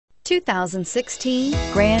2016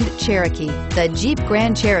 Grand Cherokee. The Jeep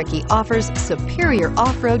Grand Cherokee offers superior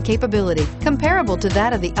off-road capability comparable to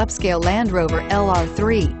that of the upscale Land Rover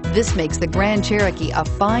LR3. This makes the Grand Cherokee a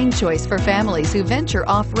fine choice for families who venture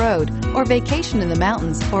off-road or vacation in the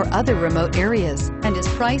mountains or other remote areas, and is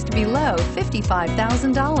priced below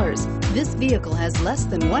 $55,000. This vehicle has less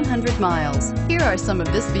than 100 miles. Here are some of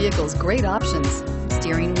this vehicle's great options: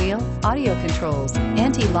 steering wheel audio controls,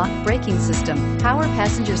 anti-lock braking system, power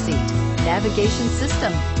passenger seat, navigation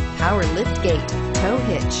system, power lift gate, tow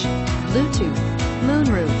hitch, Bluetooth,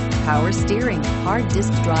 moonroof, power steering, hard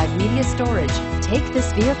disk drive media storage. Take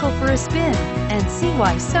this vehicle for a spin and see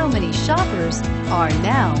why so many shoppers are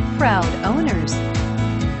now proud owners.